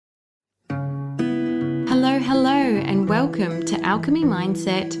Welcome to Alchemy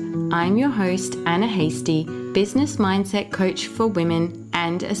Mindset. I'm your host, Anna Hasty, business mindset coach for women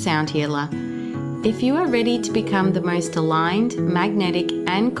and a sound healer. If you are ready to become the most aligned, magnetic,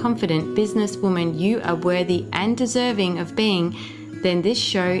 and confident businesswoman you are worthy and deserving of being, then this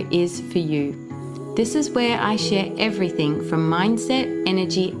show is for you. This is where I share everything from mindset,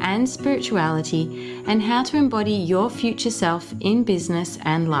 energy, and spirituality, and how to embody your future self in business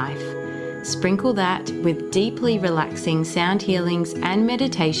and life. Sprinkle that with deeply relaxing sound healings and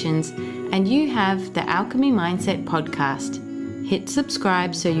meditations, and you have the Alchemy Mindset podcast. Hit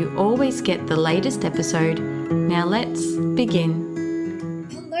subscribe so you always get the latest episode. Now let's begin.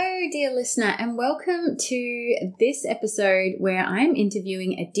 Hello, dear listener, and welcome to this episode where I'm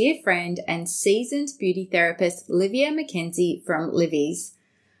interviewing a dear friend and seasoned beauty therapist, Livia Mckenzie from Livvies.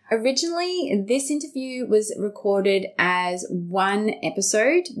 Originally, this interview was recorded as one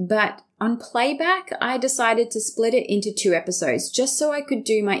episode, but on playback, I decided to split it into 2 episodes just so I could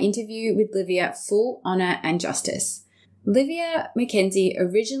do my interview with Livia full honour and justice. Livia Mckenzie,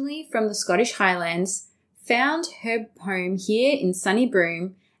 originally from the Scottish Highlands, found her home here in sunny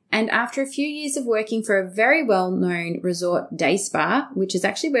Broome, and after a few years of working for a very well-known resort day spa, which is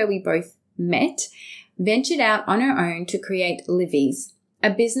actually where we both met, ventured out on her own to create Livvies, a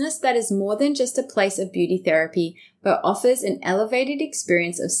business that is more than just a place of beauty therapy, but offers an elevated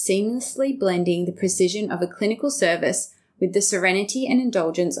experience of seamlessly blending the precision of a clinical service with the serenity and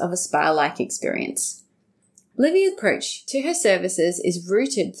indulgence of a spa-like experience. Livia's approach to her services is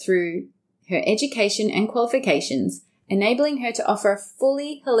rooted through her education and qualifications, enabling her to offer a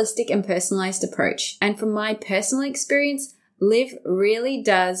fully holistic and personalised approach. And from my personal experience, Liv really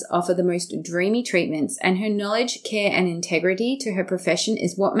does offer the most dreamy treatments, and her knowledge, care, and integrity to her profession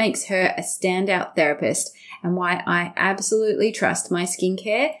is what makes her a standout therapist and why I absolutely trust my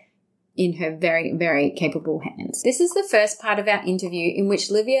skincare in her very, very capable hands. This is the first part of our interview in which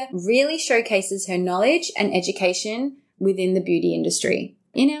Livia really showcases her knowledge and education within the beauty industry.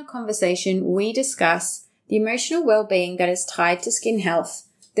 In our conversation, we discuss the emotional well-being that is tied to skin health,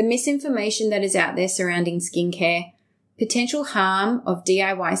 the misinformation that is out there surrounding skincare, potential harm of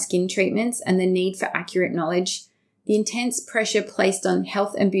DIY skin treatments and the need for accurate knowledge, the intense pressure placed on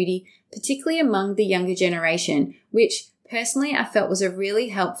health and beauty, particularly among the younger generation, which personally I felt was a really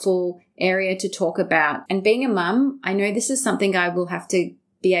helpful area to talk about. And being a mum, I know this is something I will have to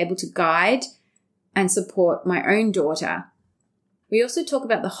be able to guide and support my own daughter. We also talk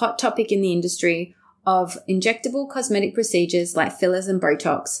about the hot topic in the industry of injectable cosmetic procedures like fillers and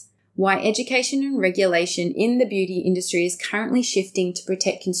Botox, why education and regulation in the beauty industry is currently shifting to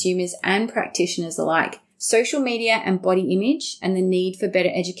protect consumers and practitioners alike, social media and body image, and the need for better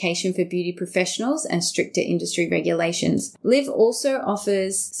education for beauty professionals and stricter industry regulations. Liv also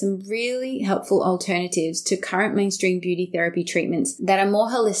offers some really helpful alternatives to current mainstream beauty therapy treatments that are more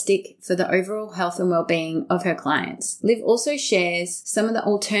holistic for the overall health and well-being of her clients. Liv also shares some of the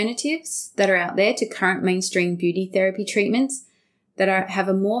alternatives that are out there to current mainstream beauty therapy treatments that have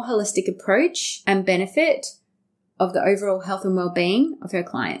a more holistic approach and benefit of the overall health and well-being of her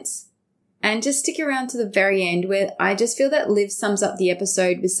clients. And just stick around to the very end, where I just feel that Liv sums up the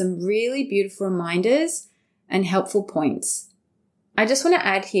episode with some really beautiful reminders and helpful points. I just want to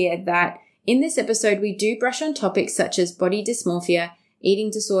add here that in this episode, we do brush on topics such as body dysmorphia, eating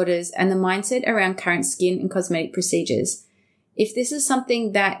disorders, and the mindset around current skin and cosmetic procedures. If this is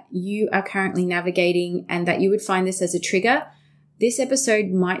something that you are currently navigating and that you would find this as a trigger, this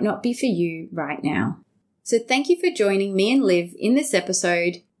episode might not be for you right now. So thank you for joining me and Liv in this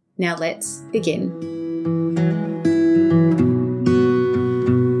episode. Now let's begin.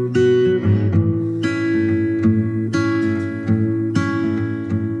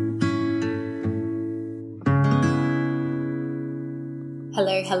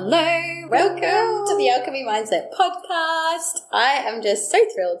 Hello. Welcome to the Alchemy Mindset podcast. I am just so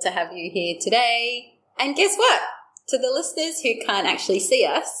thrilled to have you here today. And guess what? To the listeners who can't actually see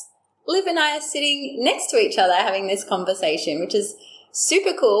us, Liv and I are sitting next to each other having this conversation, which is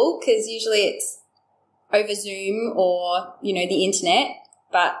super cool because usually it's over Zoom or, the internet.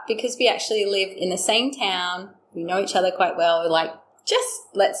 But because we actually live in the same town, we know each other quite well, we're like, just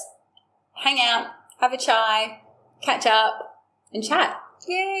let's hang out, have a chai, catch up and chat.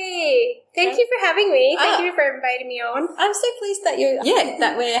 Yay! Thank you for having me. Thank you for inviting me on. I'm so pleased that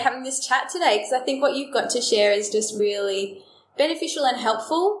that we're having this chat today, because I think what you've got to share is just really beneficial and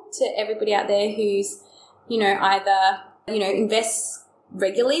helpful to everybody out there who's, either, invests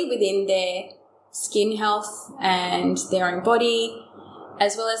regularly within their skin health and their own body,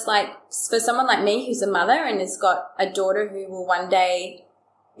 as well as for someone like me who's a mother and has got a daughter who will one day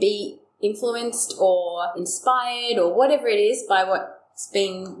be influenced or inspired or whatever it is by what's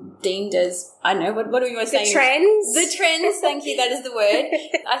being deemed as, I don't know, what are you saying? The trends. The trends, thank you, that is the word.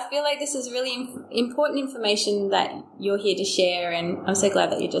 I feel like this is really important information that you're here to share, and I'm so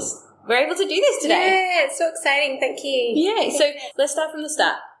glad that we're able to do this today. Yeah, it's so exciting, thank you. Yeah, so let's start from the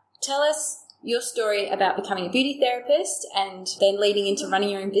start. Tell us your story about becoming a beauty therapist and then leading into running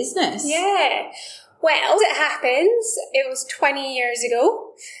your own business. Yeah. Well, it happens. It was 20 years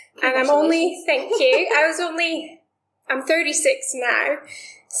ago. And I'm 36 now.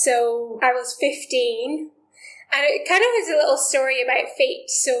 So I was 15. And it kind of is a little story about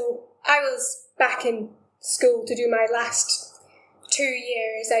fate. So I was back in school to do my last 2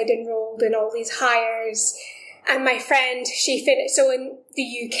 years. I'd enrolled in all these hires. And my friend, she finished, so in the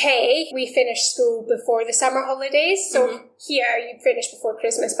UK, we finish school before the summer holidays. So here, you finish before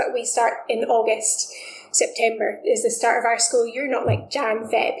Christmas, but we start in August. September is the start of our school year, not like Jan,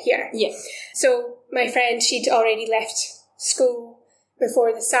 Feb here. Yeah. So my friend, she'd already left school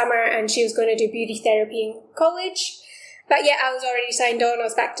before the summer and she was going to do beauty therapy in college. But yeah, I was already signed on. I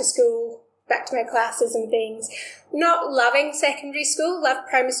was back to school, back to my classes and things. Not loving secondary school, love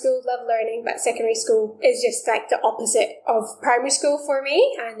primary school, love learning, but secondary school is just like the opposite of primary school for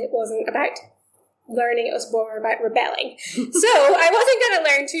me, and it wasn't about learning, it was more about rebelling. So I wasn't going to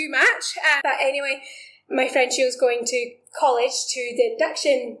learn too much, but anyway, my friend, she was going to college to the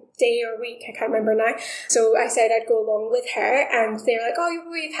induction day or week, I can't remember now, so I said I'd go along with her, and they're like, oh,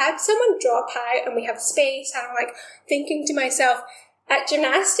 we've had someone drop out and we have space, and I'm like thinking to myself, at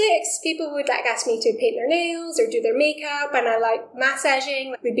gymnastics, people would like ask me to paint their nails or do their makeup, and I like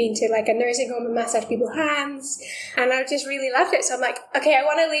massaging. We'd been to like a nursing home and massage people's hands, and I just really loved it. So I'm like, okay, I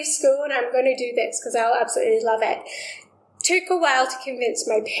want to leave school and I'm going to do this because I'll absolutely love it. Took a while to convince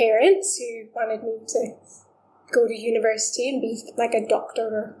my parents, who wanted me to go to university and be like a doctor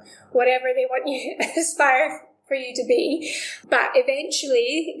or whatever they want you to aspire for you to be. But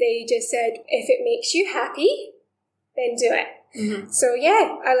eventually they just said, if it makes you happy, then do it. Mm-hmm. So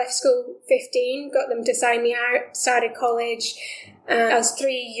yeah, I left school 15, got them to sign me out, started college. I was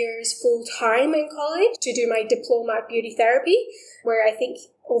 3 years full-time in college to do my diploma of beauty therapy, where I think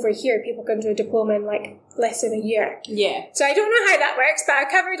over here people can do a diploma in like less than a year. Yeah. So I don't know how that works, but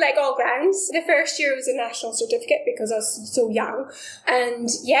I covered like all grounds. The first year was a national certificate because I was so young. And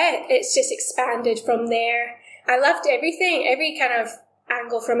yeah, it's just expanded from there. I loved everything, every kind of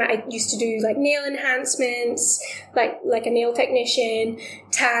angle from it. I used to do like nail enhancements, like a nail technician,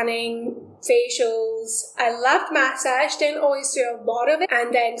 tanning, facials. I loved massage, didn't always do a lot of it.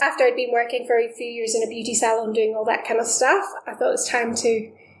 And then after I'd been working for a few years in a beauty salon doing all that kind of stuff, I thought it was time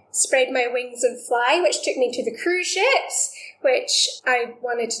to spread my wings and fly, which took me to the cruise ships, which I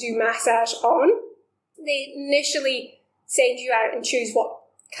wanted to do massage on. They initially send you out and choose what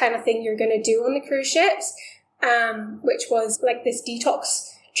kind of thing you're going to do on the cruise ships. Which was like this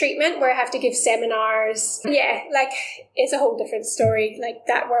detox treatment where I have to give seminars. Yeah, like it's a whole different story, like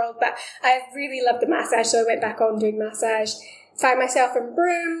that world. But I really loved the massage, so I went back on doing massage. Found myself in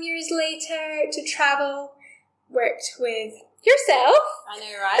Broome years later to travel. Worked with yourself. I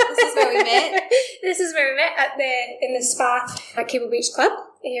know, right? This is where we met. This is where we met in the spa at Cable Beach Club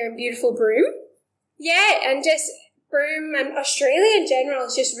here in beautiful Broome. Yeah, and just Broome and Australia in general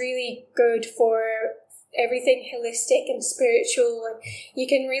is just really good for everything holistic and spiritual, and you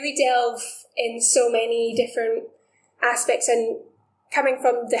can really delve in so many different aspects. And coming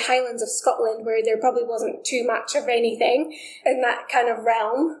from the Highlands of Scotland, where there probably wasn't too much of anything in that kind of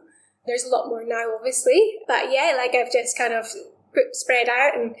realm, there's a lot more now, obviously. But yeah, like I've just kind of spread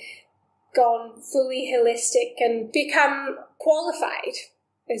out and gone fully holistic and become qualified,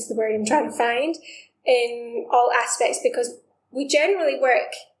 is the word I'm trying to find, in all aspects, because we generally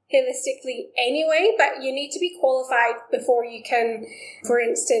work holistically anyway, but you need to be qualified before you can, for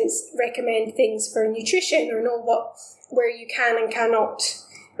instance, recommend things for nutrition, or know where you can and cannot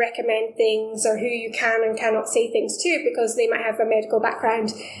recommend things, or who you can and cannot say things to, because they might have a medical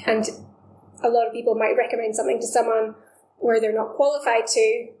background, and a lot of people might recommend something to someone where they're not qualified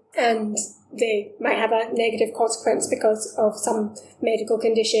to, and they might have a negative consequence because of some medical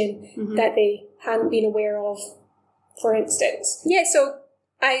condition that they hadn't been aware of, for instance. Yeah, so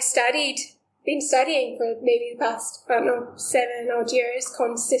I been studying for maybe the past, 7 odd years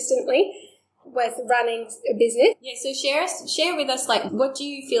consistently with running a business. Yeah, so share with us, like, what do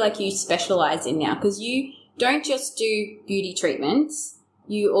you feel like you specialise in now? Because you don't just do beauty treatments,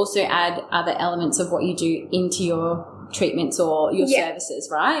 you also add other elements of what you do into your treatments or your services,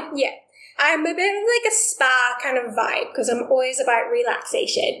 right? Yeah. I'm a bit of like a spa kind of vibe because I'm always about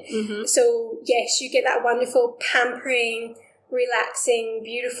relaxation. So yes, you get that wonderful pampering, relaxing,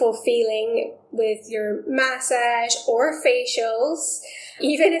 beautiful feeling with your massage or facials.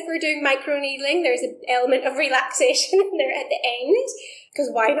 Even if we're doing microneedling, there's an element of relaxation in there at the end, because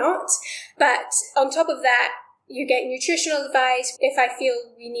why not? But on top of that, you get nutritional advice. If I feel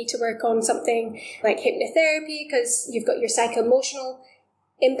we need to work on something like hypnotherapy, because you've got your psycho-emotional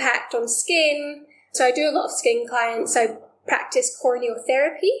impact on skin. So I do a lot of skin clients. I practice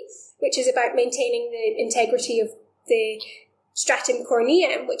corneotherapy, which is about maintaining the integrity of the stratum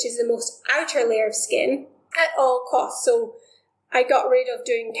corneum, which is the most outer layer of skin, at all costs. So I got rid of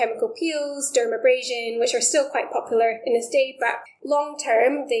doing chemical peels, dermabrasion, which are still quite popular in this day, but long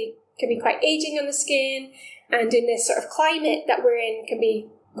term they can be quite aging on the skin, and in this sort of climate that we're in can be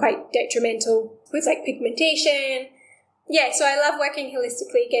quite detrimental with like pigmentation. Yeah, so I love working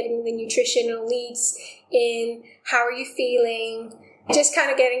holistically, getting the nutritional needs in, how are you feeling, just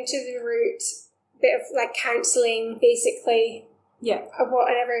kind of getting to the root, bit of like counselling basically. Yeah. Of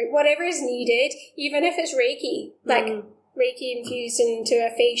whatever is needed, even if it's Reiki, like Reiki infused into a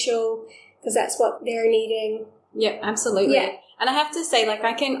facial, because that's what they're needing. Yeah, absolutely. Yeah. And I have to say, like,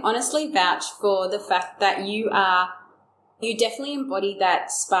 I can honestly vouch for the fact that you definitely embody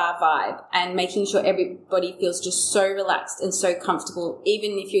that spa vibe and making sure everybody feels just so relaxed and so comfortable,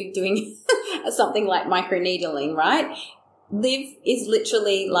 even if you're doing something like microneedling, right? Liv is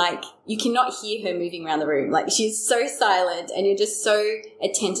literally like, you cannot hear her moving around the room. Like, she's so silent, and you're just so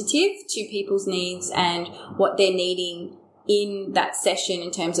attentive to people's needs and what they're needing in that session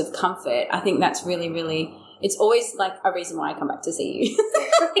in terms of comfort. I think that's really, really, it's always like a reason why I come back to see you.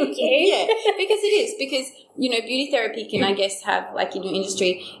 Thank you. Yeah, because it is. Because, you know, beauty therapy can, I guess, have, like, in your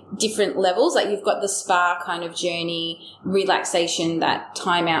industry, different levels. Like, you've got the spa kind of journey, relaxation, that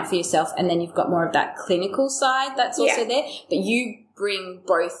time out for yourself, and then you've got more of that clinical side that's also there. But you bring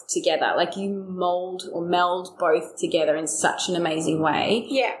both together. Like, you mold or meld both together in such an amazing way.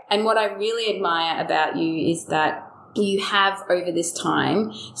 Yeah. And what I really admire about you is that you have, over this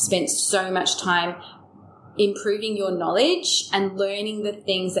time, spent so much time improving your knowledge and learning the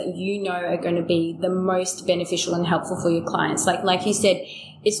things that you know are going to be the most beneficial and helpful for your clients. Like you said,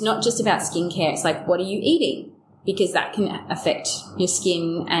 it's not just about skincare. It's like, what are you eating? Because that can affect your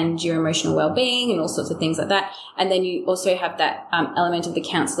skin and your emotional well-being and all sorts of things like that. And then you also have that element of the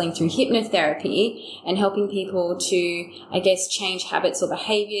counselling through hypnotherapy and helping people to, I guess, change habits or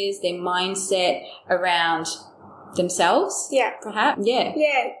behaviours, their mindset around themselves. Yeah. Perhaps. Yeah.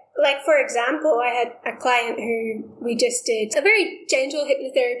 Yeah. Like, for example, I had a client who we just did a very gentle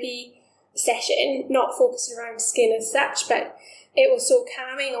hypnotherapy session, not focused around skin as such, but it was so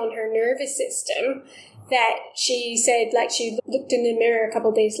calming on her nervous system that she said, like, she looked in the mirror a couple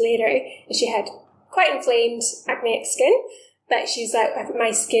of days later and she had quite inflamed acneic skin, but she's like,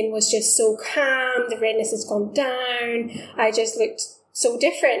 my skin was just so calm, the redness has gone down, I just looked so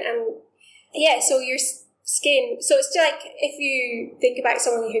different. And yeah, so your skin, so it's like if you think about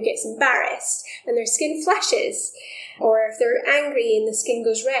someone who gets embarrassed and their skin flushes, or if they're angry and the skin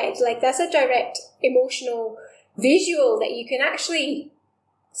goes red, like, that's a direct emotional visual that you can actually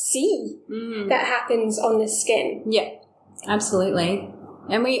see that happens on the skin. Yeah, absolutely.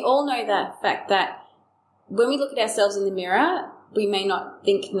 And we all know that fact that when we look at ourselves in the mirror, we may not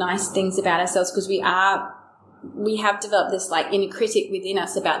think nice things about ourselves because we have developed this, like, inner critic within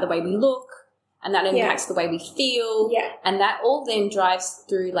us about the way we look, and that impacts the way we feel. Yeah. And that all then drives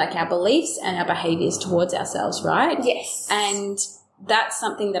through, like, our beliefs and our behaviours towards ourselves, right? Yes. And that's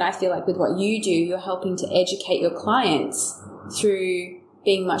something that I feel like with what you do, you're helping to educate your clients through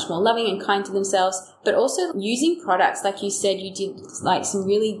being much more loving and kind to themselves, but also using products. Like you said, you did, like, some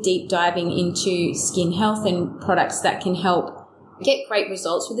really deep diving into skin health and products that can help get great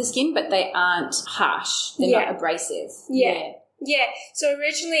results with the skin, but they aren't harsh. They're not abrasive. Yeah. Yeah, so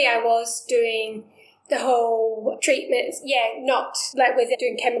originally I was doing the whole treatments, not like with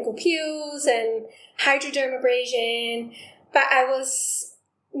doing chemical peels and hydrodermabrasion, but I was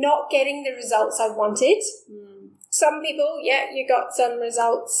not getting the results I wanted. Some people, you got some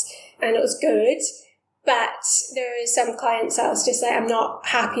results and it was good, but there are some clients that I was just like, I'm not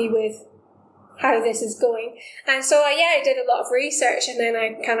happy with how this is going. And so, I did a lot of research, and then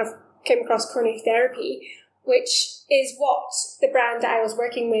I kind of came across corneotherapy, which is what the brand that I was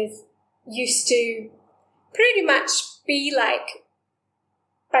working with used to pretty much be like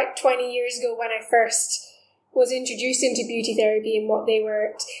about 20 years ago when I first was introduced into beauty therapy, and what they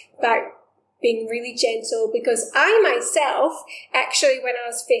were about being really gentle. Because I myself, actually, when I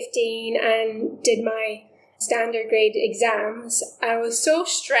was 15 and did my standard grade exams, I was so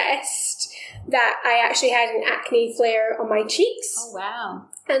stressed that I actually had an acne flare on my cheeks. Oh, wow.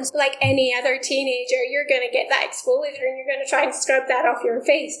 And like any other teenager, you're going to get that exfoliator and you're going to try and scrub that off your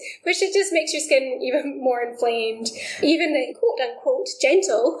face, which it just makes your skin even more inflamed. Even the quote-unquote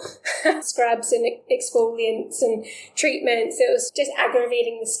gentle scrubs and exfoliants and treatments, it was just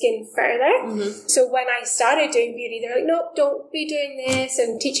aggravating the skin further. Mm-hmm. So when I started doing beauty, they're like, no, don't be doing this,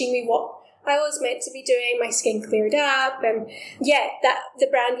 and teaching me what I was meant to be doing. My skin cleared up, and yeah, that the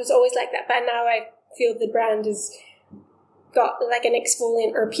brand was always like that, but now I feel the brand has got like an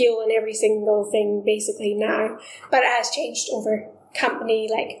exfoliant or peel in every single thing basically now, but it has changed over company,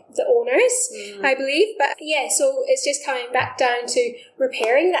 like the owners, I believe. But yeah, so it's just coming back down to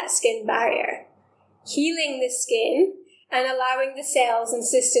repairing that skin barrier, healing the skin, and allowing the cells and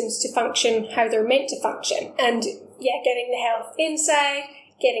systems to function how they're meant to function. And yeah, getting the health inside,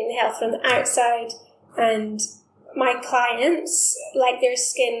 getting the health from the outside. And my clients, like, their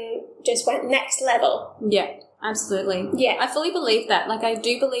skin just went next level. Yeah. Absolutely. Yeah. I fully believe that. Like, I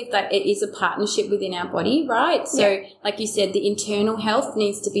do believe that it is a partnership within our body, right? So, like you said, the internal health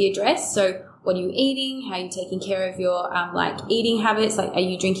needs to be addressed. So, what are you eating? How are you taking care of your, eating habits? Like, are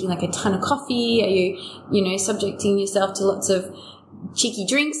you drinking, like, a ton of coffee? Are you, subjecting yourself to lots of cheeky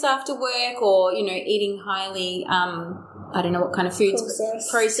drinks after work, or, eating highly, I don't know what kind of foods,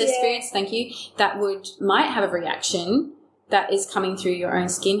 processed foods, thank you, that might have a reaction that is coming through your own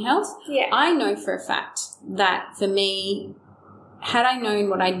skin health. Yeah. I know for a fact that for me, had I known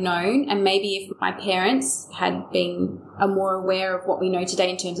what I'd known, and maybe if my parents had been more aware of what we know today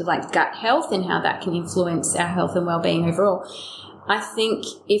in terms of like gut health and how that can influence our health and well-being overall, I think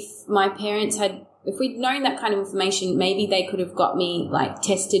if my parents if we'd known that kind of information, maybe they could have got me like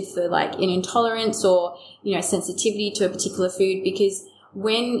tested for like an intolerance or, sensitivity to a particular food, because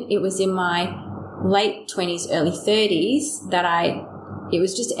when it was in my late 20s, early 30s, it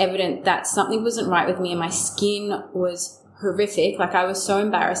was just evident that something wasn't right with me, and my skin was horrific. Like, I was so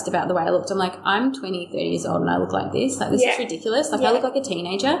embarrassed about the way I looked. I'm like, I'm 20, 30 years old and I look like this. Like, this is ridiculous. Like, I look like a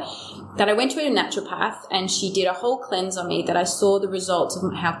teenager. That I went to a naturopath and she did a whole cleanse on me, that I saw the results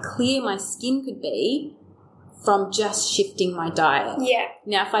of how clear my skin could be from just shifting my diet. Yeah.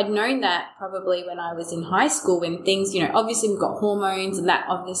 Now, if I'd known that probably when I was in high school, when things, obviously we've got hormones, and that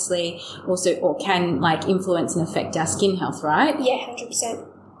obviously also or can like influence and affect our skin health, right? Yeah,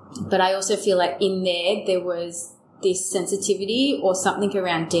 100%. But I also feel like in there was this sensitivity or something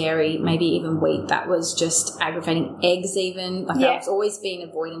around dairy, maybe even wheat, that was just aggravating. Eggs even. Like, I've always been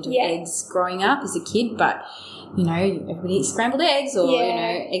avoidant of eggs growing up as a kid, but, everybody eats scrambled eggs or,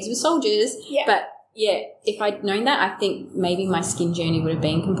 eggs with soldiers. Yeah. But, yeah, if I'd known that, I think maybe my skin journey would have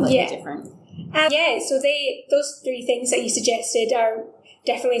been completely different. So those three things that you suggested are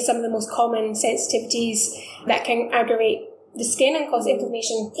definitely some of the most common sensitivities that can aggravate the skin and cause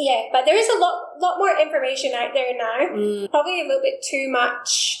inflammation. Yeah, but there is a lot more information out there now. Probably a little bit too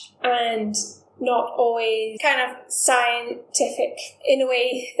much, and not always kind of scientific, in a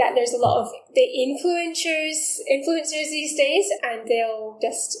way that there's a lot of the influencers these days, and they'll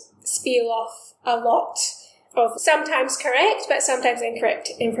just spiel off a lot of sometimes correct but sometimes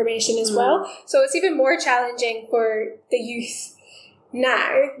incorrect information as well. So it's even more challenging for the youth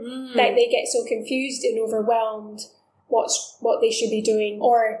now, that they get so confused and overwhelmed what they should be doing,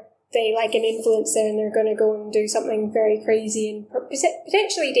 or they like an influencer and they're going to go and do something very crazy and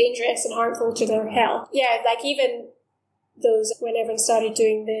potentially dangerous and harmful to their health. Yeah, like even those, when everyone started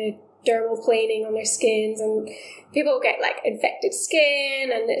doing the dermal planing on their skins, and people get like infected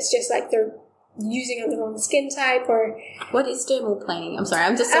skin, and it's just like they're using on the wrong skin type. Or what is dermal planing? I'm sorry,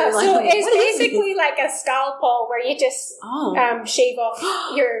 I'm just so it's basically like a scalpel where you just shave off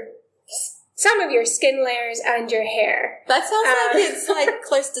some of your skin layers and your hair. That sounds like it's like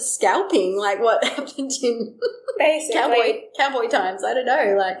close to scalping, like what happened in cowboy times. I don't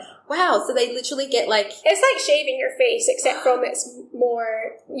know. Like, wow, so they literally get like... It's like shaving your face, except from it's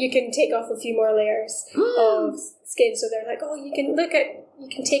more... You can take off a few more layers of skin. So they're like, you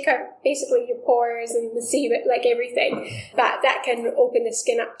can take out basically your pores and see it, like everything. But that can open the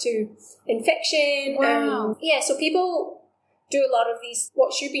skin up to infection. Wow. So people do a lot of these,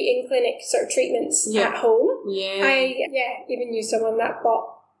 what should be in-clinic sort of treatments at home. Yeah. I even knew someone that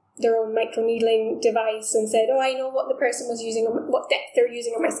bought their own microneedling device and said, I know what the person was using, what depth they're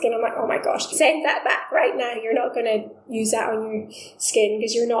using on my skin. I'm like, oh my gosh, send that back right now. You're not going to use that on your skin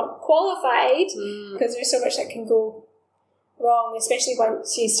because you're not qualified, because there's so much that can go wrong, especially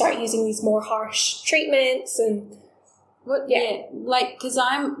once you start using these more harsh treatments. And because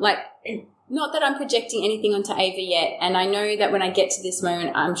I'm like... not that I'm projecting anything onto Ava yet, and I know that when I get to this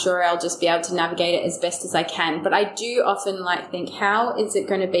moment, I'm sure I'll just be able to navigate it as best as I can. But I do often think, how is it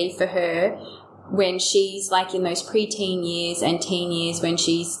going to be for her when she's in those preteen years and teen years, when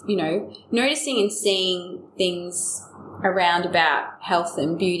she's, noticing and seeing things around about health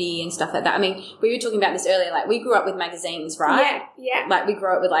and beauty and stuff like that. I mean, we were talking about this earlier, we grew up with magazines, right? Yeah. We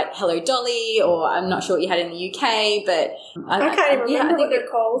grew up with Hello Dolly, or I'm not sure what you had in the UK, but I can't even remember what they're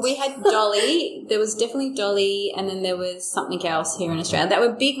called. We had Dolly. There was definitely Dolly, and then there was something else here in Australia. That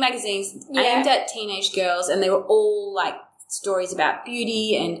were big magazines aimed at teenage girls, and they were all stories about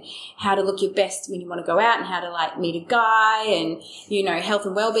beauty and how to look your best when you want to go out, and how to meet a guy, and health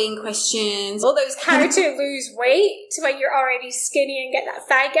and well-being questions, all those how to lose weight when you're already skinny and get that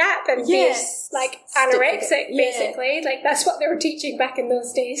thigh gap and be anorexic, basically. That's what they were teaching back in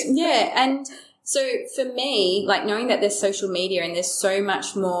those days. And so for me, knowing that there's social media and there's so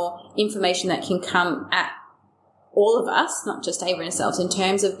much more information that can come at all of us, not just Ava and ourselves, in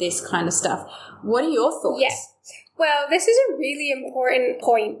terms of this kind of stuff, what are your thoughts? Yes. Well, this is a really important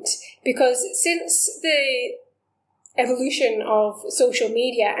point, because since the evolution of social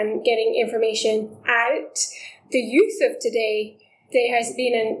media and getting information out, the youth of today, there has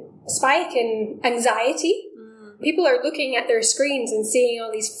been a spike in anxiety. People are looking at their screens and seeing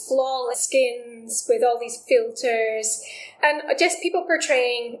all these flawless skins with all these filters, and just people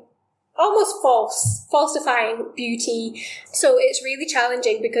portraying almost falsifying beauty. So it's really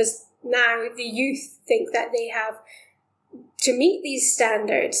challenging, because now the youth think that they have to meet these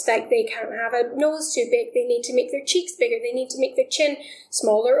standards. They can't have a nose too big, they need to make their cheeks bigger, they need to make their chin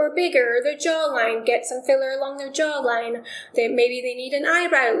smaller or bigger, or their jawline, get some filler along their jawline. Maybe they need an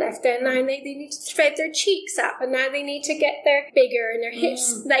eyebrow lift, and now they need to thread their cheeks up, and now they need to get their bigger and their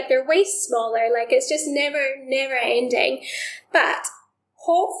hips, their waist smaller. It's just never ending. But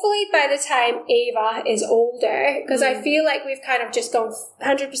hopefully by the time Ava is older, because I feel we've kind of just gone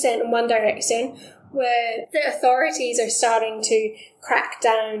 100% in one direction, where the authorities are starting to crack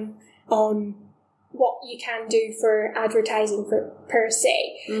down on what you can do for advertising per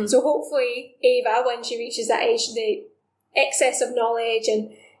se. So hopefully Ava, when she reaches that age, the excess of knowledge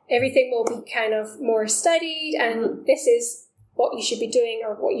and everything will be kind of more studied, and this is what you should be doing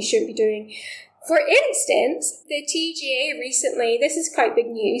or what you shouldn't be doing. For instance, the TGA recently, this is quite big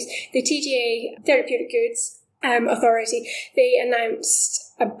news, the TGA, Therapeutic Goods Authority, they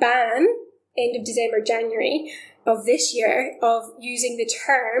announced a ban end of December, January of this year, of using the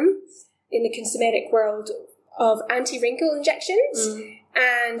term in the cosmetic world of anti-wrinkle injections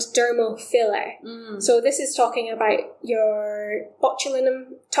and dermal filler. So this is talking about your botulinum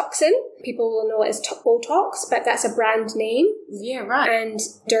toxin. People will know it as Botox, but that's a brand name. Yeah, right. And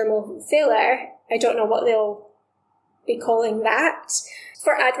dermal filler, I don't know what they'll be calling that,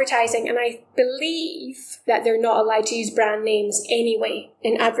 for advertising. And I believe that they're not allowed to use brand names anyway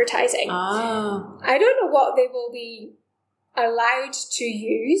in advertising. I don't know what they will be allowed to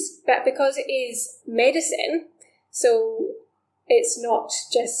use, but because it is medicine, so it's not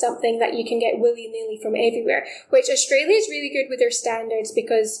just something that you can get willy-nilly from everywhere, which Australia is really good with their standards,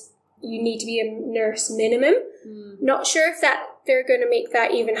 because you need to be a nurse minimum. Not sure if that they're going to make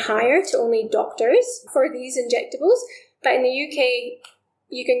that even higher to only doctors for these injectables, but in the UK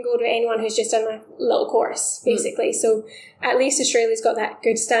you can go to anyone who's just done a little course, basically. So at least Australia's got that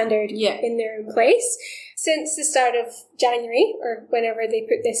good standard in there in place. Since the start of January, or whenever they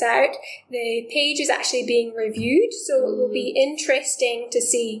put this out, the page is actually being reviewed, so it will be interesting to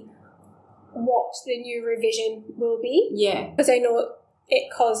see what the new revision will be. Yeah. Because I know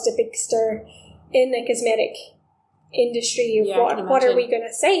it caused a big stir in the cosmetic industry of what are we going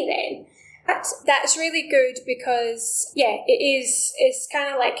to say then? That's really good, because it's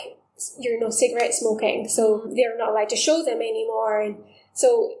kind of like cigarette smoking, so they're not allowed to show them anymore, and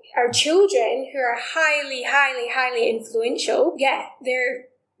so our children who are highly, highly, highly influential, they're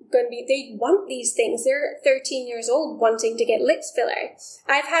going to be, they want these things. They're 13 years old wanting to get lip filler.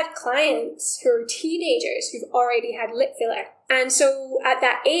 I've had clients who are teenagers who've already had lip filler. And so at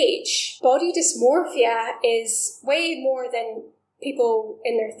that age, body dysmorphia is way more than people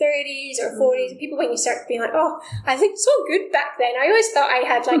in their 30s or 40s. People, when you start being like, oh, I looked so good back then. I always thought I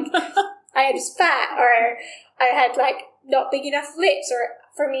had I was fat, or I had not big enough lips, or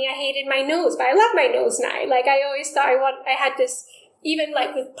for me, I hated my nose, but I love my nose now. I always thought I had this, even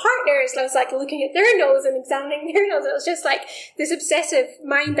with partners, I was looking at their nose and examining their nose. It was just this obsessive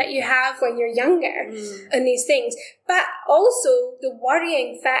mind that you have when you're younger and these things. But also the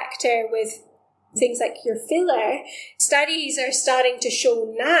worrying factor with things like your filler, studies are starting to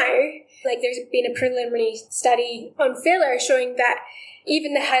show now, there's been a preliminary study on filler showing that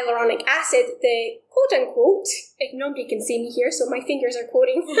even the hyaluronic acid, the quote-unquote, nobody can see me here, so my fingers are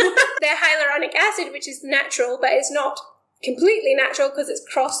quoting, the hyaluronic acid, which is natural, but it's not completely natural because it's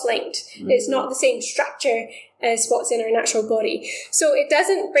cross-linked. It's not the same structure as what's in our natural body. So it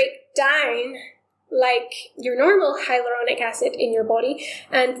doesn't break down like your normal hyaluronic acid in your body,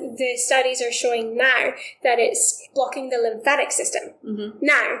 and the studies are showing now that it's blocking the lymphatic system.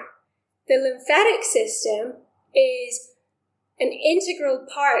 Now, the lymphatic system is an integral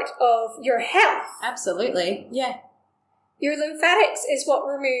part of your health. Absolutely, yeah. Your lymphatics is what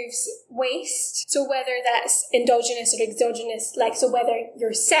removes waste. So whether that's endogenous or exogenous, like, so whether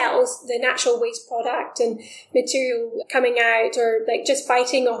your cells, the natural waste product and material coming out, or like just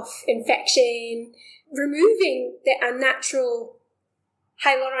fighting off infection, removing the unnatural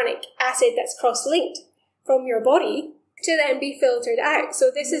hyaluronic acid that's cross-linked from your body to then be filtered out. So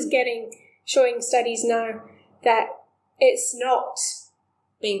this is showing studies now that it's not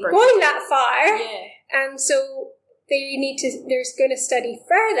being broken going that far. Yeah. And so there's going to study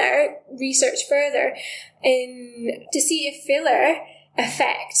further, research further, to see if filler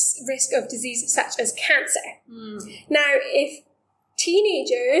affects risk of disease such as cancer. Now, if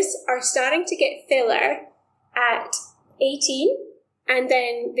teenagers are starting to get filler at 18, and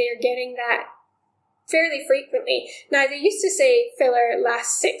then they're getting that fairly frequently. Now, they used to say filler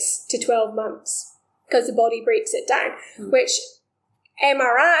lasts 6 to 12 months because the body breaks it down, which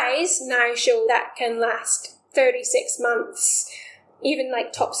MRIs now show that can last 36 months. Even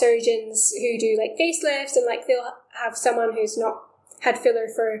like top surgeons who do like facelifts, and like they'll have someone who's not had filler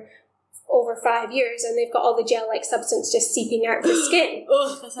for over 5 years, and they've got all the gel-like substance just seeping out their skin.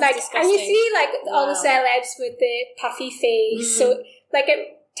 Oh, that sounds like disgusting. And you see like all the celebs with the puffy face. So like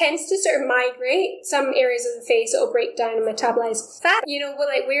it tends to sort of migrate. Some areas of the face, it'll break down and metabolize fat. You know, well,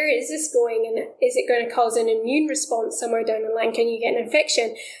 like, where is this going, and is it going to cause an immune response somewhere down the line? Can you get an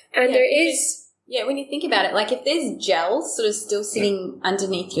infection? And there is... Yeah, when you think about it, like if there's gel sort of still sitting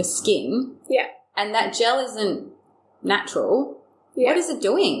underneath your skin, and that gel isn't natural, what is it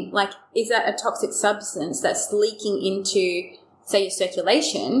doing? Like, is that a toxic substance that's leaking into, say, your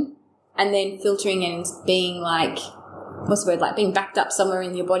circulation, and then filtering and being like, what's the word, like being backed up somewhere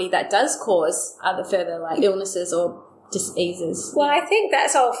in your body that does cause other further like illnesses or diseases? Well, I think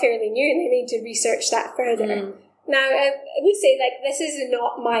that's all fairly new, and they need to research that further. Now, I would say, like, this is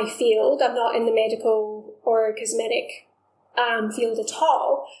not my field. I'm not in the medical or cosmetic field at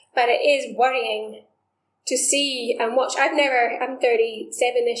all, but it is worrying to see and watch. I'm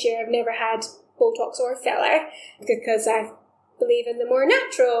 37 this year. I've never had Botox or filler because I believe in the more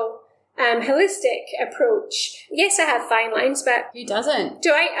natural, holistic approach. Yes, I have fine lines, but who doesn't?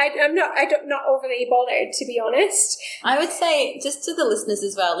 I'm not overly bothered, to be honest. I would say, just to the listeners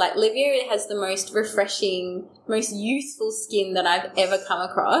as well, like Livia has the most refreshing, most youthful skin that I've ever come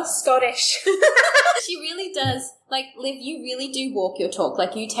across. Scottish. She really does. Like, Liv, you really do walk your talk.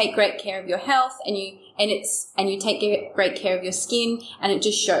 Like, you take great care of your health, and you take great care of your skin, and it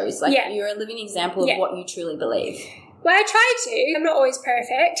just shows. Like, you're a living example of what you truly believe. Well, I try to. I'm not always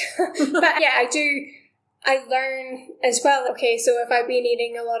perfect. But yeah, I learn as well. Okay, so if I've been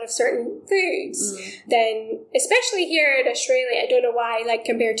eating a lot of certain foods, then, especially here in Australia, I don't know why, like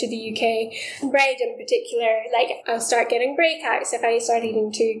compared to the UK, bread in particular, like I'll start getting breakouts if I start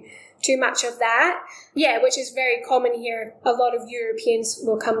eating too much of that. Yeah, which is very common here. A lot of Europeans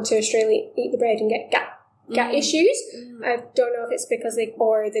will come to Australia, eat the bread and get gut issues. I don't know if it's because the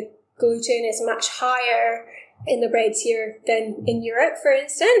gluten is much higher in the breads here than in Europe, for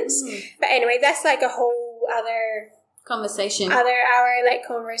instance. But anyway, that's like a whole other conversation. Other hour like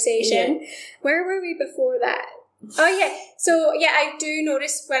conversation. Yeah. Where were we before that? Oh yeah. So yeah, I do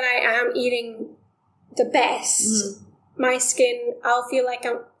notice when I am eating the best, my skin, I'll feel like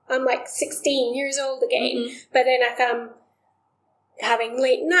I'm like 16 years old again. But then if I'm having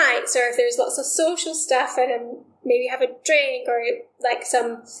late nights, or if there's lots of social stuff and I'm maybe have a drink or like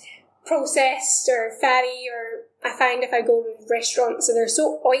some processed or fatty, or I find if I go to restaurants and they're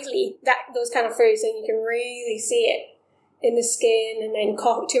so oily, that those kind of foods, then you can really see it in the skin, and then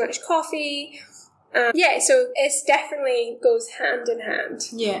too much coffee. So it definitely goes hand in hand.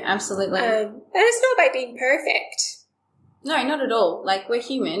 Yeah, absolutely. And it's not about being perfect. No, not at all. Like, we're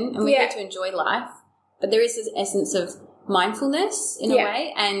human and we get to enjoy life, but there is this essence of mindfulness in a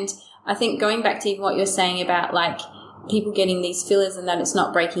way. And I think going back to even what you're saying about like people getting these fillers and that it's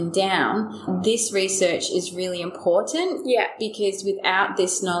not breaking down, this research is really important. Yeah. Because without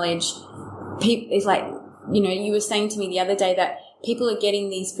this knowledge, it's like, you know, you were saying to me the other day that people are getting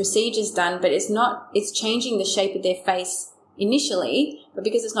these procedures done, but it's changing the shape of their face initially, but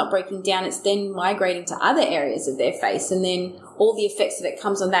because it's not breaking down, it's then migrating to other areas of their face, and then all the effects that it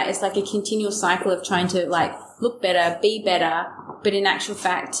comes on that. It's like a continual cycle of trying to like look better, be better, but in actual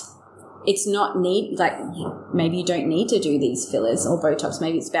fact, it's not maybe you don't need to do these fillers or Botox.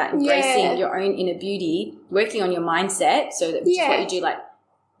 Maybe it's about embracing your own inner beauty, working on your mindset. So that which is what you do, like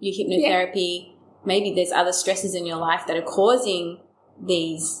your hypnotherapy. Maybe there's other stresses in your life that are causing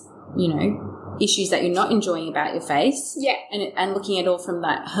these, issues that you're not enjoying about your face. Yeah. And looking at it all from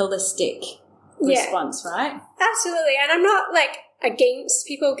that holistic response, right? Absolutely. And I'm not like against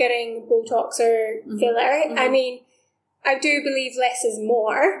people getting Botox or filler. I mean, I do believe less is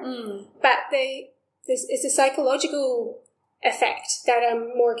more, but it's a psychological effect that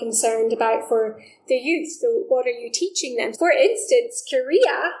I'm more concerned about for the youth. So what are you teaching them? For instance,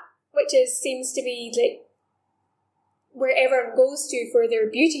 Korea, which seems to be like where everyone goes to for their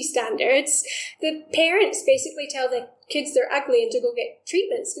beauty standards, the parents basically tell the kids they're ugly and to go get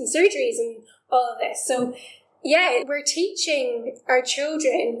treatments and surgeries and all of this. So yeah, we're teaching our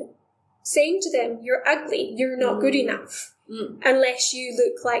children, saying to them, you're ugly, you're not good enough unless you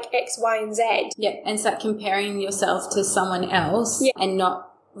look like X, Y, and Z. Yeah, and start comparing yourself to someone else and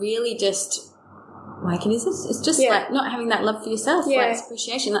not really just like, it's just like not having that love for yourself, like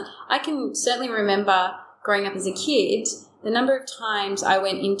appreciation. Like, I can certainly remember growing up as a kid, the number of times I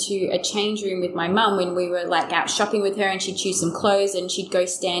went into a change room with my mum when we were like out shopping with her, and she'd choose some clothes and she'd go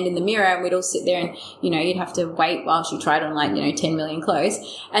stand in the mirror and we'd all sit there and, you'd have to wait while she tried on like, 10 million clothes.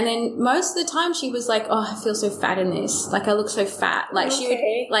 And then most of the time she was like, oh, I feel so fat in this. Like I look so fat. Like she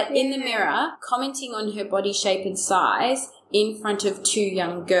would like in the mirror commenting on her body shape and size in front of two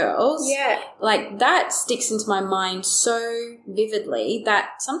young girls. Yeah. Like that sticks into my mind so vividly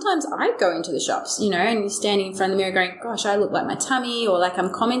that sometimes I go into the shops, and you're standing in front of the mirror going, gosh, I look like my tummy, or like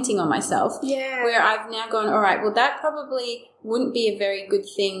I'm commenting on myself. Yeah. Where I've now gone, all right, well, that probably wouldn't be a very good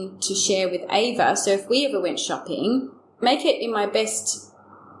thing to share with Ava. So if we ever went shopping, make it in my best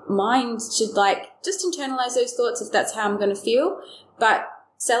mind to like just internalize those thoughts if that's how I'm going to feel. But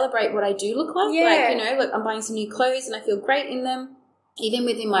celebrate what I do look like. Yeah. Like, look, I'm buying some new clothes and I feel great in them. Even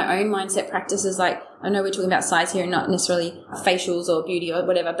within my own mindset practices, like I know we're talking about size here and not necessarily facials or beauty or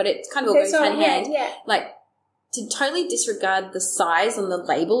whatever, but it kind of all goes hand in hand. Yeah. Like to totally disregard the size on the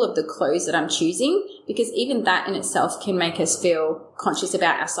label of the clothes that I'm choosing, because even that in itself can make us feel conscious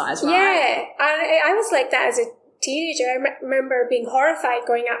about our size, right? Yeah. I was like that as a teenager. I remember being horrified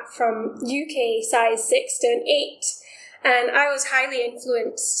going up from UK size 6 to an 8. And I was highly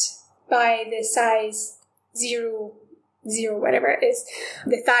influenced by the size 0, whatever it is,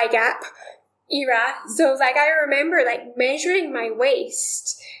 the thigh gap era. So like I remember like measuring my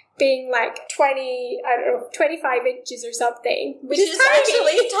waist being like 25 inches or something, which is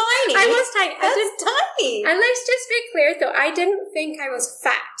actually tiny. I was tiny. That's tiny. And let's just be clear though, I didn't think I was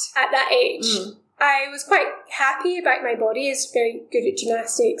fat at that age. I was quite happy about my body. I was very good at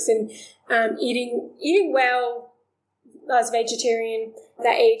gymnastics and eating well. I was vegetarian at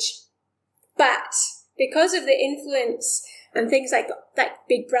that age. But because of the influence and things like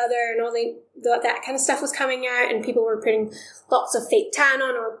Big Brother and all that kind of stuff was coming out, and people were putting lots of fake tan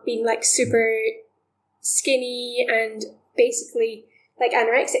on or being like super skinny and basically like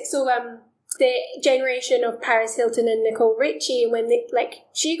anorexic. So the generation of Paris Hilton and Nicole Richie, when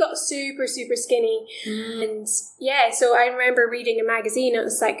she got super, super skinny. And yeah, so I remember reading a magazine, it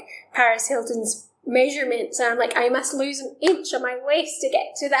was like Paris Hilton's measurements, and I'm like, I must lose an inch on my waist to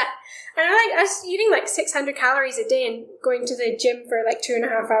get to that. And I was eating like 600 calories a day and going to the gym for like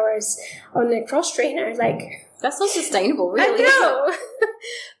 2.5 hours on the cross trainer. Like, that's not sustainable, really. I know.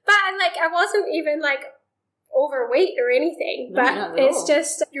 But like, I wasn't even like overweight or anything, but it's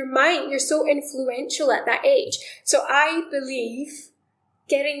just your mind, you're so influential at that age. So I believe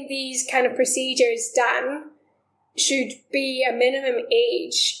getting these kind of procedures done should be a minimum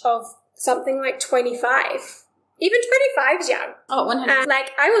age of something like 25. Even 25 is young. Oh, 100%. And like,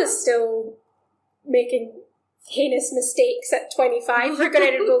 I was still making heinous mistakes at 25,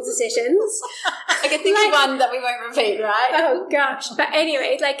 regrettable decisions. I can think of one that we won't repeat, right? Oh, gosh. But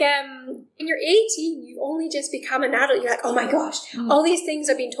anyway, like, when you're 18, you only just become an adult. You're like, oh my gosh, all these things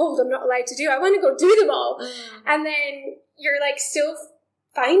I've been told I'm not allowed to do. I want to go do them all. And then you're like still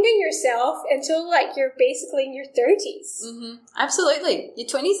finding yourself until like you're basically in your 30s. Absolutely. Your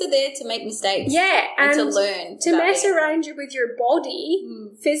 20s are there to make mistakes. Yeah. And to learn. To mess around with your body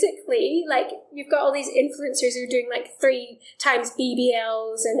physically. Like you've got all these influencers who are doing like 3 times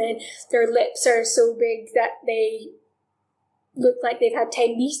BBLs, and then their lips are so big that they look like they've had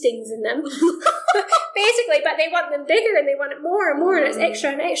 10 bee stings in them. Basically, but they want them bigger and they want it more and more, and it's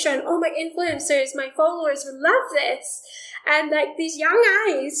extra and extra, and oh, my influencers, my followers would love this. And like these young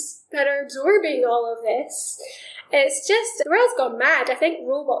eyes that are absorbing all of this, it's just, the world's gone mad. I think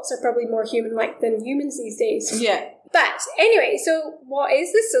robots are probably more human-like than humans these days. Yeah. But anyway, so what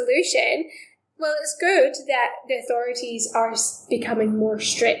is the solution? Well, it's good that the authorities are becoming more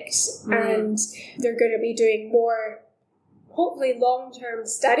strict and they're going to be doing more, hopefully, long-term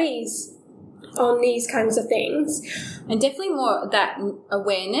studies on these kinds of things. And definitely more that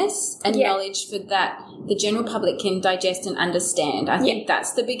awareness and knowledge for that the general public can digest and understand. I think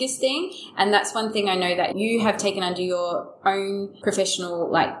that's the biggest thing. And that's one thing I know that you have taken under your own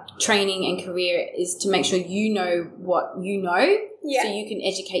professional training and career, is to make sure you know what you know, so you can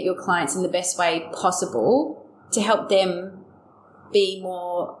educate your clients in the best way possible to help them be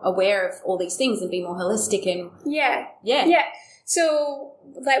more aware of all these things and be more holistic and So,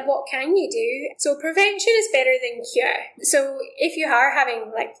 what can you do? So, prevention is better than cure. So, if you are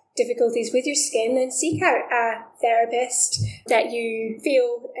having, difficulties with your skin, then seek out a therapist that you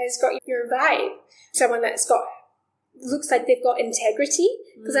feel has got your vibe. Someone that's looks like they've got integrity.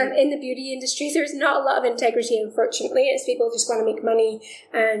 Because in the beauty industry, there's not a lot of integrity, unfortunately. It's people just want to make money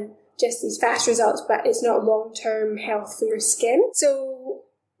and just these fast results, but it's not long-term health for your skin. So,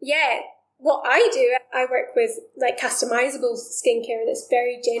 what I do, I work with customizable skincare that's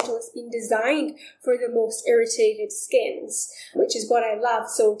very gentle. It's been designed for the most irritated skins, which is what I love.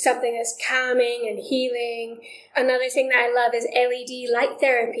 So something that's calming and healing. Another thing that I love is LED light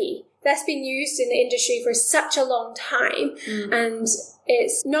therapy. That's been used in the industry for such a long time, and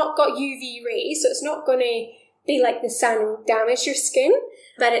it's not got UV rays, so it's not going to be like the sun and damage your skin,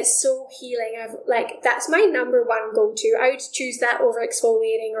 but it's so healing. That's my number one go-to. I would choose that over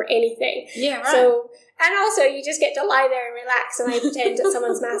exfoliating or anything. Yeah, right. So, and also you just get to lie there and relax, and I pretend that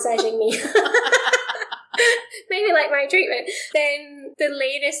someone's massaging me. Maybe like my treatment. Then the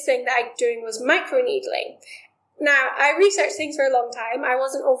latest thing that I'm doing was microneedling. Now, I researched things for a long time. I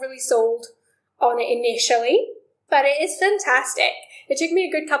wasn't overly sold on it initially, but it is fantastic. It took me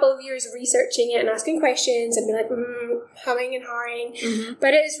a good couple of years researching it and asking questions and being humming and hawing.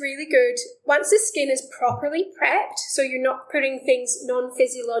 But it is really good. Once the skin is properly prepped, so you're not putting things,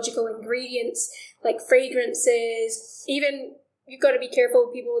 non-physiological ingredients like fragrances, even you've got to be careful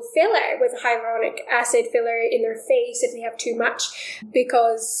with people with filler, with hyaluronic acid filler in their face if they have too much,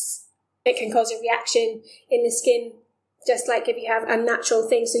 because it can cause a reaction in the skin, just like if you have a natural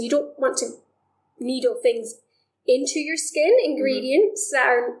thing. So you don't want to needle things into your skin, ingredients that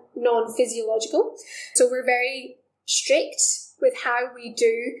are non-physiological. So we're very strict with how we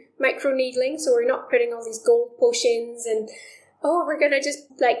do microneedling. So we're not putting all these gold potions and, we're going to just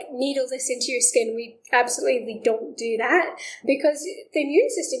needle this into your skin. We absolutely don't do that, because the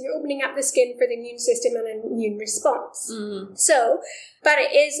immune system, you're opening up the skin for the immune system and an immune response. So, but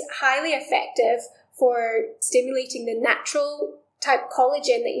it is highly effective for stimulating the natural type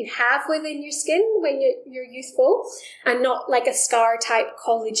collagen that you have within your skin when you're youthful, and not like a scar type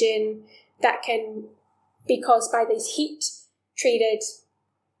collagen that can be caused by these heat treated,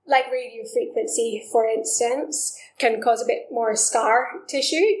 like radio frequency, for instance, can cause a bit more scar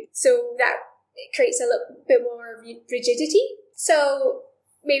tissue. So that creates a little bit more rigidity. So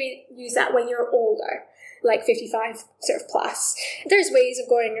maybe use that when you're older, like 55 sort of plus. There's ways of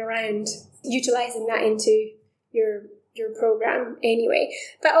going around utilizing that into your program anyway.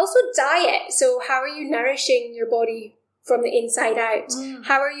 But also diet. So how are you nourishing your body from the inside out?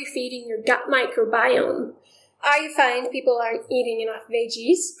 How are you feeding your gut microbiome? I find people aren't eating enough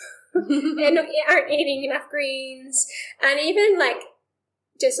veggies and aren't eating enough greens, and even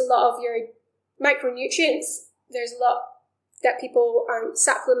just a lot of your micronutrients. There's a lot that people aren't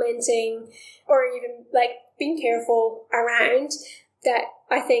supplementing, or even being careful around, that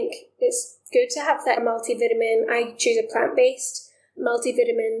I think it's good to have that multivitamin. I choose a plant-based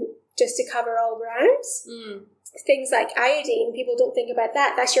multivitamin just to cover all grounds. Things like iodine, people don't think about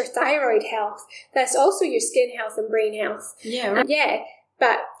that. That's your thyroid health. That's also your skin health and brain health. Yeah, right.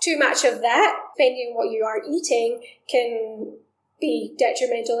 But too much of that, depending on what you are eating, can be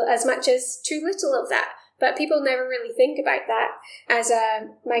detrimental as much as too little of that. But people never really think about that as a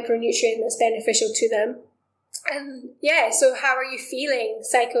micronutrient that's beneficial to them. And so how are you feeling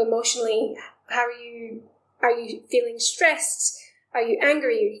psycho-emotionally? Are you feeling stressed? Are you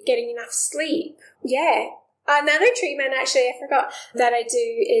angry? Are you getting enough sleep? Another treatment, actually, I forgot, that I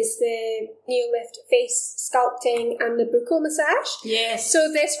do is the Neolift face sculpting and the buccal massage. Yes. So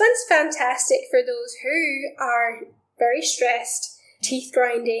this one's fantastic for those who are very stressed, teeth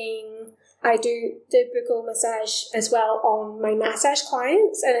grinding, I do the buccal massage as well on my massage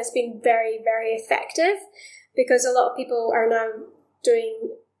clients, and it's been very, very effective because a lot of people are now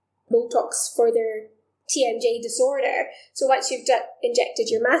doing Botox for their TMJ disorder. So once you've injected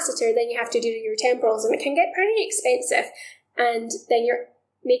your masseter, then you have to do your temporals, and it can get pretty expensive. And then you're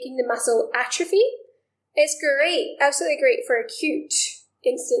making the muscle atrophy. It's great, absolutely great for acute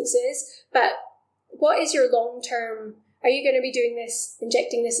instances, but what is your long-term? Are you going to be doing this,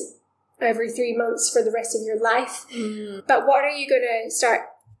 injecting this every 3 months for the rest of your life? But what are you going to start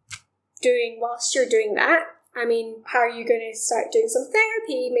doing whilst you're doing that? I mean, how are you going to start doing some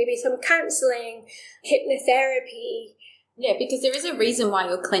therapy, maybe some counselling, hypnotherapy? Yeah, because there is a reason why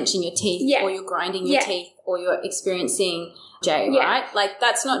you're clenching your teeth or you're grinding your teeth or you're experiencing J, right? Like,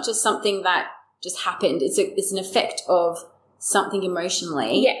 that's not just something that just happened. It's an effect of something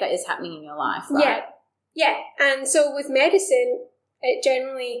emotionally that is happening in your life, right? Yeah. And so with medicine, it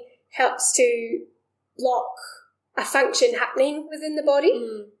generally helps to block a function happening within the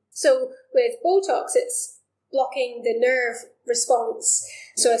body. So with Botox, it's blocking the nerve response.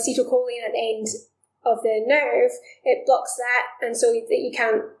 So acetylcholine at the end of the nerve, it blocks that, and so that it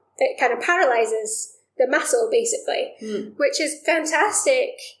kind of paralyzes the muscle, basically, which is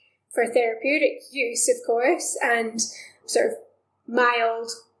fantastic for therapeutic use, of course, and sort of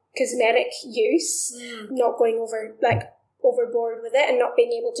mild cosmetic use, not going overboard with it and not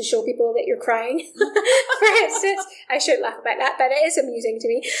being able to show people that you're crying, for instance. I shouldn't laugh about that, but it is amusing to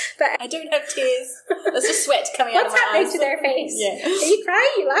me. But I don't have tears. There's just sweat coming out of my eyes. What's happening to their face? Yeah. Are you crying?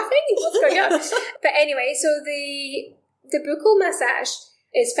 Are you laughing? What's going on? But anyway, so the buccal massage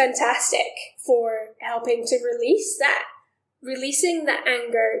is fantastic for helping to releasing that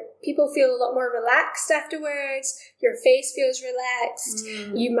anger. People feel a lot more relaxed afterwards. Your face feels relaxed.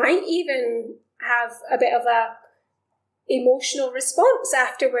 You might even have a bit of a emotional response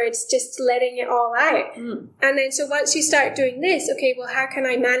afterwards, just letting it all out. And then so once you start doing this, okay, well, how can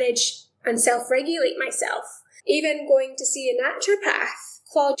I manage and self-regulate myself? Even going to see a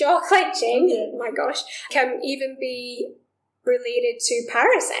naturopath, jaw clenching, oh my gosh, can even be related to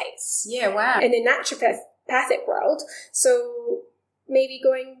parasites. Yeah, wow. In the naturopathic world. So maybe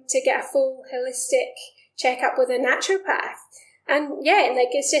going to get a full holistic checkup with a naturopath. And yeah, like,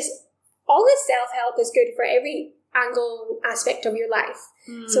 it's just, all this self-help is good for every angle and aspect of your life.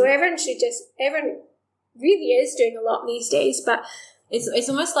 So everyone really is doing a lot these days, but it's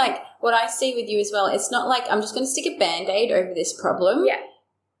almost like what I see with you as well. It's not like I'm just going to stick a Band-Aid over this problem. Yeah.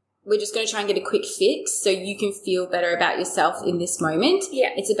 We're just going to try and get a quick fix so you can feel better about yourself in this moment.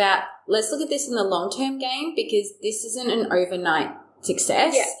 Yeah. It's about, let's look at this in the long-term game, because this isn't an overnight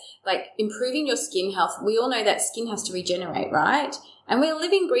success. Yeah. Like, improving your skin health, we all know that skin has to regenerate, right? And we're a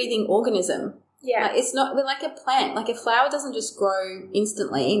living, breathing organism. Yeah. Like, it's not, we're like a plant. Like, a flower doesn't just grow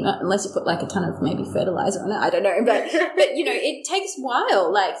instantly, unless you put like a ton of maybe fertilizer on it. I don't know. But you know, it takes a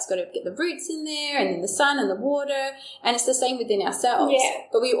while. Like, it's got to get the roots in there, and then the sun and the water. And it's the same within ourselves. Yeah.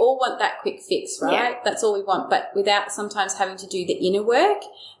 But we all want that quick fix, right? Yeah. That's all we want. But without sometimes having to do the inner work,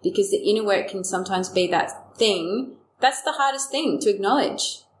 because the inner work can sometimes be that thing. That's the hardest thing to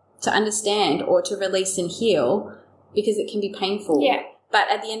acknowledge, to understand, or to release and heal, because it can be painful. Yeah. But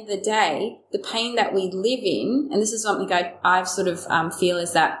at the end of the day, the pain that we live in, and this is something I've sort of feel,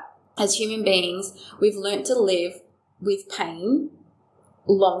 is that as human beings, we've learnt to live with pain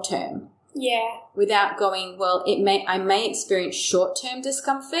long term. Yeah. Without going, well, I may experience short-term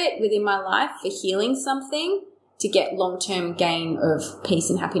discomfort within my life for healing something to get long-term gain of peace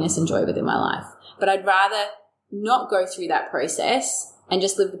and happiness and joy within my life. But I'd rather not go through that process and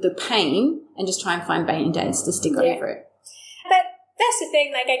just live with the pain and just try and find Band-Aids to stick over it. But that's the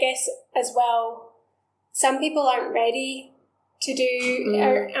thing, like, I guess as well, some people aren't ready to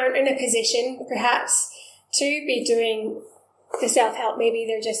do, aren't in a position perhaps to be doing the self-help. Maybe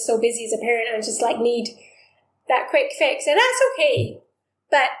they're just so busy as a parent and just like need that quick fix, and that's okay.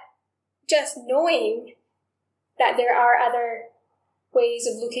 But just knowing that there are other ways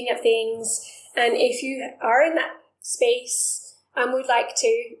of looking at things, and if you are in that space and would like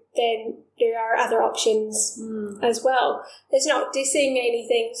to, then there are other options as well. It's not dissing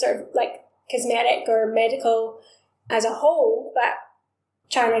anything sort of like cosmetic or medical as a whole, but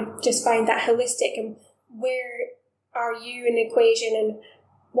trying to just find that holistic, and where are you in the equation and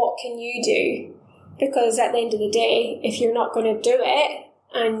what can you do? Because at the end of the day, if you're not going to do it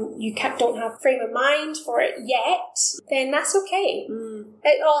and you don't have frame of mind for it yet, then that's okay.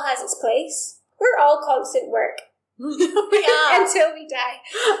 It all has its place. We're all constant work. We are. Until we die.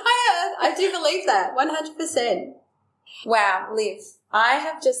 I do believe that, 100%. Wow, Liv, I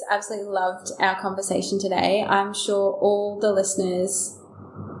have just absolutely loved our conversation today. I'm sure all the listeners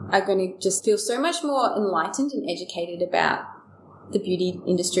are going to just feel so much more enlightened and educated about the beauty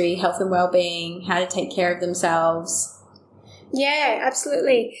industry, health and well-being, how to take care of themselves. Yeah,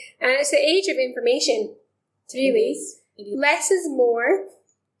 absolutely. And it's the age of information, really. It is. Less is more.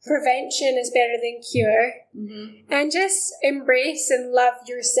 Prevention is better than cure. Mm-hmm. And just embrace and love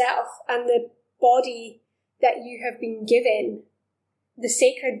yourself and the body that you have been given, the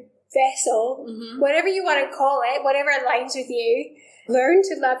sacred vessel, whatever you want to call it, whatever aligns with you. Learn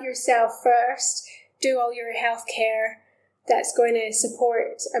to love yourself first. Do all your health care that's going to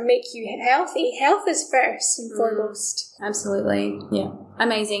support and make you healthy. Health is first and foremost. Absolutely. Yeah.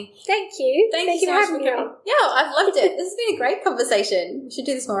 Amazing. Thank you. Thank you for so much having for me coming. on. Yeah, I've loved it. This has been a great conversation. We should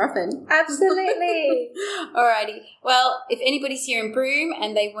do this more often. Absolutely. Alrighty. Well, if anybody's here in Broome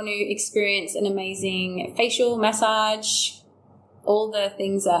and they want to experience an amazing facial massage, all the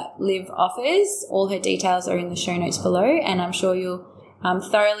things that Liv offers, all her details are in the show notes below, and I'm sure you'll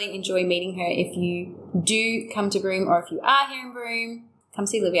thoroughly enjoy meeting her if you do come to Broome, or if you are here in Broome, come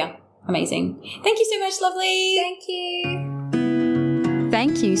see Livia. Amazing. Thank you so much, lovely. Thank you.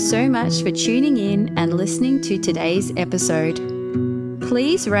 Thank you so much for tuning in and listening to today's episode.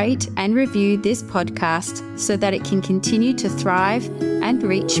 Please rate and review this podcast so that it can continue to thrive and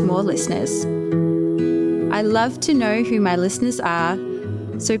reach more listeners. I love to know who my listeners are,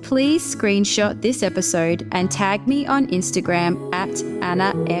 so please screenshot this episode and tag me on Instagram at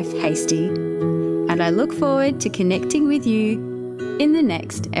Anna F. Hasty. And I look forward to connecting with you in the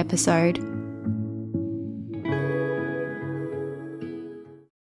next episode.